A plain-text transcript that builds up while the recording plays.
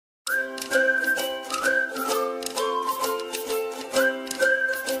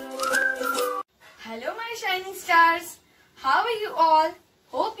stars. How are you all?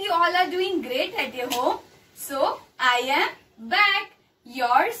 Hope you all are doing great at your home. So, I am back,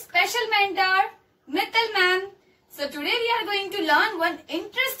 your special mentor, Mithil ma'am. So, today we are going to learn one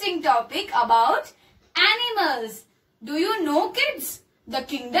interesting topic about animals. Do you know, kids? The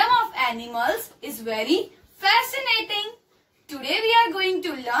kingdom of animals is very fascinating. Today we are going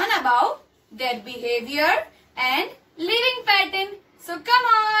to learn about their behavior and living pattern. So,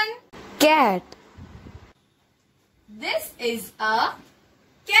 come on. Cat. This is a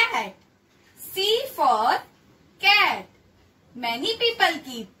cat. C for cat. Many people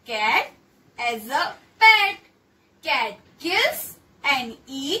keep cat as a pet. Cat kills and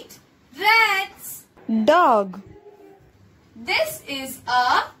eat rats. Dog. This is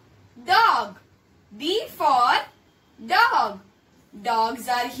a dog. D for dog. Dogs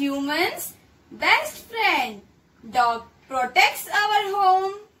are humans' best friend. Dog protects our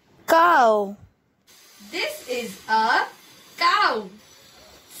home. Cow. This is a cow.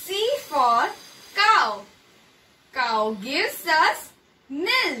 C for cow. Cow gives us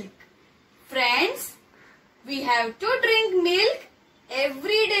milk. Friends, we have to drink milk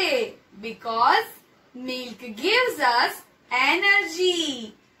every day because milk gives us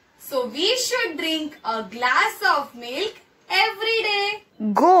energy. So we should drink a glass of milk every day.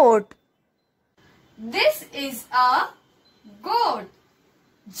 Goat. This is a goat.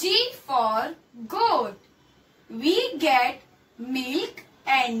 G for goat. We get milk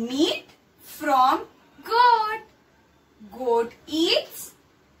and meat from goat. Goat eats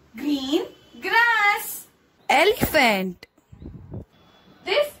green grass. Elephant.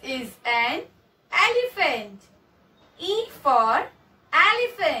 This is an elephant. E for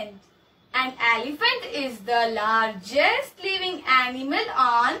elephant. An elephant is the largest living animal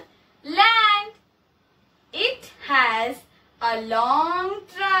on land. It has a long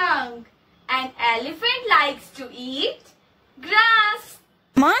trunk. An elephant likes to eat grass.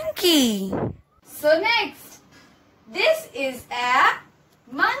 Monkey. So next, this is a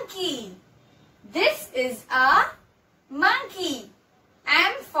monkey. This is a monkey.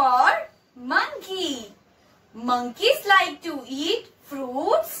 M for monkey. Monkeys like to eat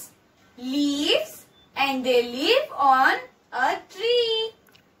fruits, leaves, and they live on a tree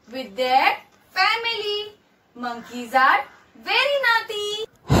with their family. Monkeys are very naughty.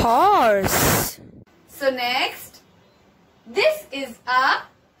 Horse. So next, this is a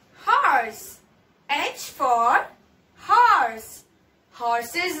horse. H for horse.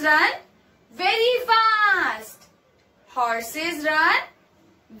 Horses run very fast. Horses run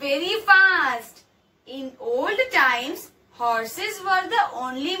very fast. In old times, horses were the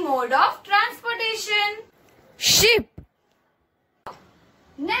only mode of transportation. Sheep.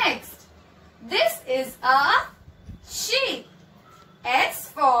 Next, this is a sheep. S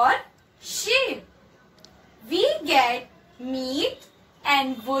for sheep. We get meat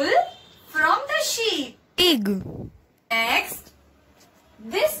and wool from the sheep. Pig. Next,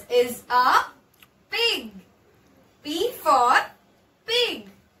 this is a pig. P for pig.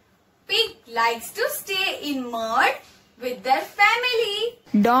 Pig likes to stay in mud with their family.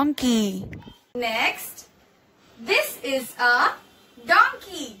 Donkey. Next, this is a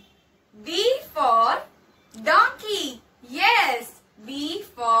donkey. D for donkey. Yes, D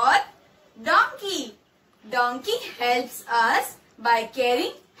for donkey. Donkey helps us by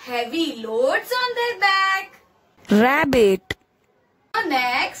carrying heavy loads on their back. Rabbit. So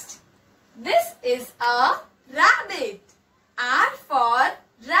next, this is a rabbit. R for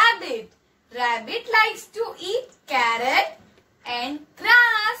rabbit. Rabbit likes to eat carrot and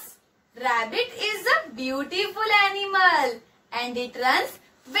grass. Rabbit is a beautiful animal and it runs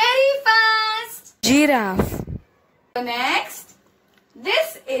very fast. Giraffe. So next,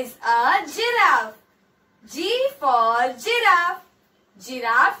 this is a giraffe. G for giraffe.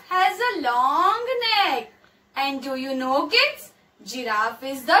 Giraffe has a long neck. And do you know, kids? Giraffe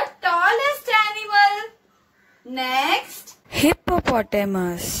is the tallest animal. Next,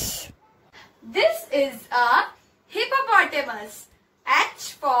 Hippopotamus. this is a hippopotamus.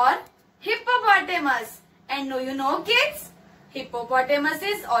 H for hippopotamus. And do you know, kids? Hippopotamus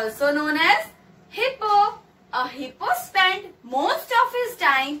is also known as hippo. A hippo spends most of his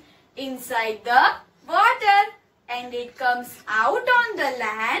time inside the water and it comes out on the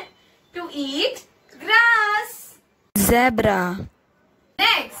land to eat grass. Zebra.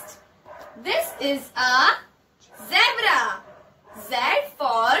 Next, this is a zebra. Z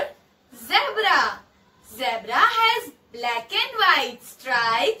for zebra. Zebra has black and white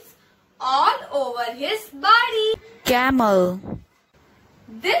stripes all over his body. Camel.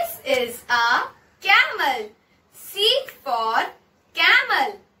 This is a camel. C for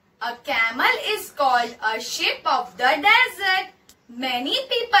camel. A camel is called a ship of the desert. Many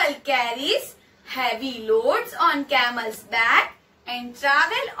people carries heavy loads on camel's back and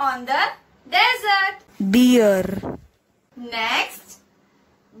travel on the desert. Deer. Next,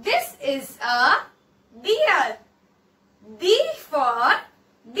 this is a deer. D for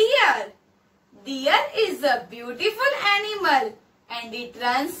deer. Deer is a beautiful animal and it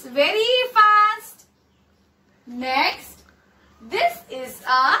runs very fast. Next, this is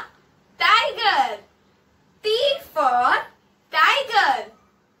a tiger. T for tiger.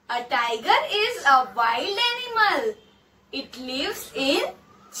 A tiger is a wild animal. It lives in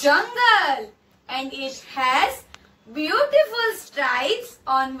jungle and it has beautiful stripes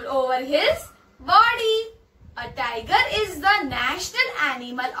on over his body. A tiger is the national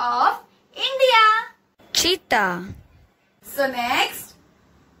animal of India. Cheetah. So next,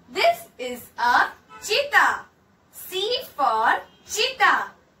 this is a cheetah. C for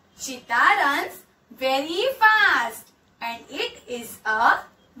cheetah. Cheetah runs very fast and it is a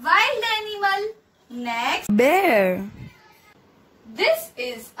wild animal. Next, Bear. this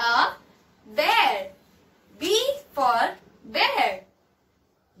is a bear. B for bear.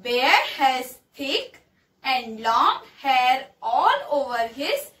 Bear has thick and long hair all over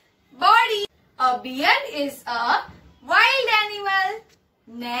his body. A beard is a wild animal.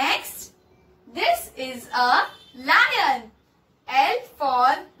 Next, this is a lion. L for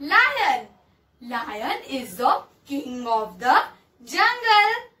lion. Lion is the king of the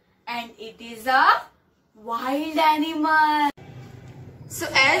jungle and it is a wild animal. So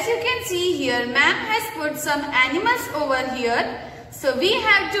as you can see here, ma'am has put some animals over here. So we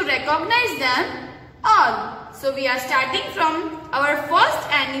have to recognize them all. So we are starting from our first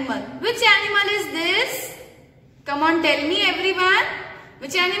animal. Which animal is this? Come on, tell me everyone.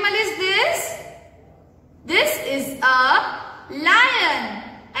 Which animal is this? This is a lion.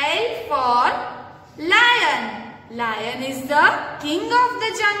 L for lion. Lion is the king of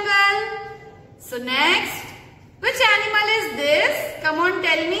the jungle. So next, which animal is this? Come on,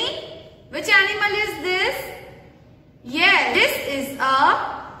 tell me. Which animal is this? Yes, this is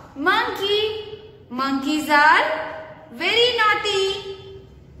a monkey. Monkeys are very naughty.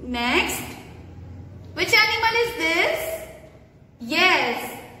 Next, which animal is this?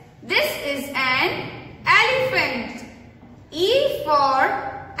 Yes, this is an elephant. E for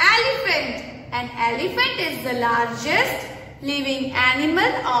elephant. An elephant is the largest living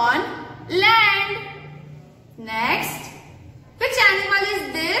animal on land. Next, which animal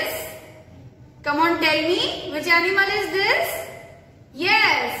is this? Come on, tell me, which animal is this?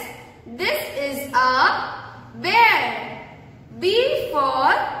 Yes, this is a bear. B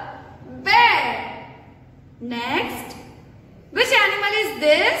for bear. Next, which animal is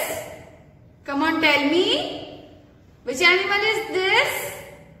this? Come on, tell me, which animal is this?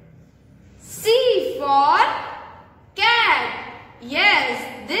 C for cat.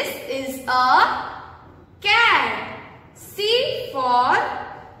 Yes, this is a cat. C for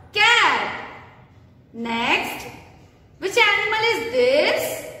cat. Next, which animal is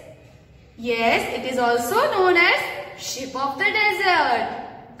this? Yes, it is also known as sheep of the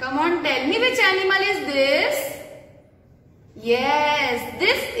desert. Come on, tell me which animal is this? Yes,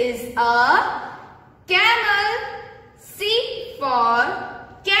 this is a camel. C for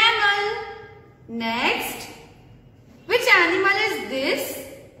camel. Next, which animal is this?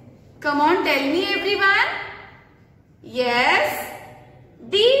 Come on, tell me everyone. Yes,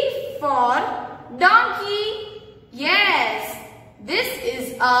 D for donkey. Yes, this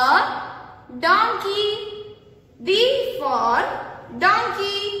is a donkey. D for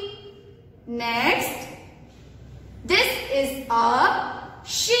donkey. Next, this is a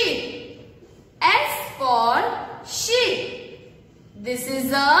sheep. S for sheep. This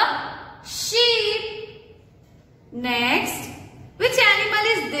is a sheep. Next, which animal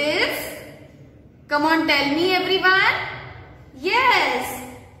is this? Come on, tell me everyone. Yes,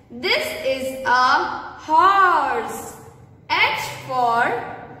 this is a horse. H for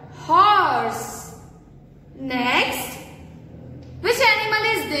horse. Next, which animal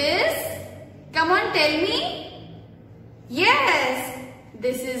is this? Come on, tell me. Yes,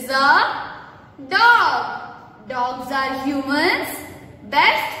 this is a dog. Dogs are humans'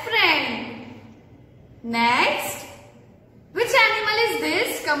 best friend. Next, which animal is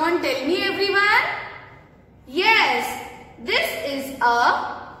this? Come on, tell me everyone. Yes, this is a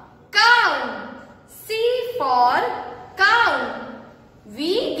cow. C for cow.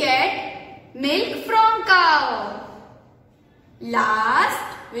 We get milk from cow.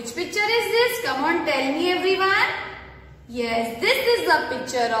 Last, which picture is this? Come on, tell me everyone. Yes, this is the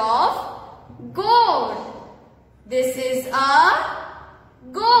picture of goat. This is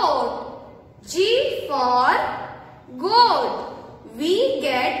a goat. goat. G for goat. We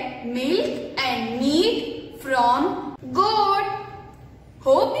get milk and meat from goat.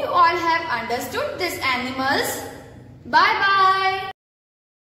 Hope you all have understood these animals. Bye bye.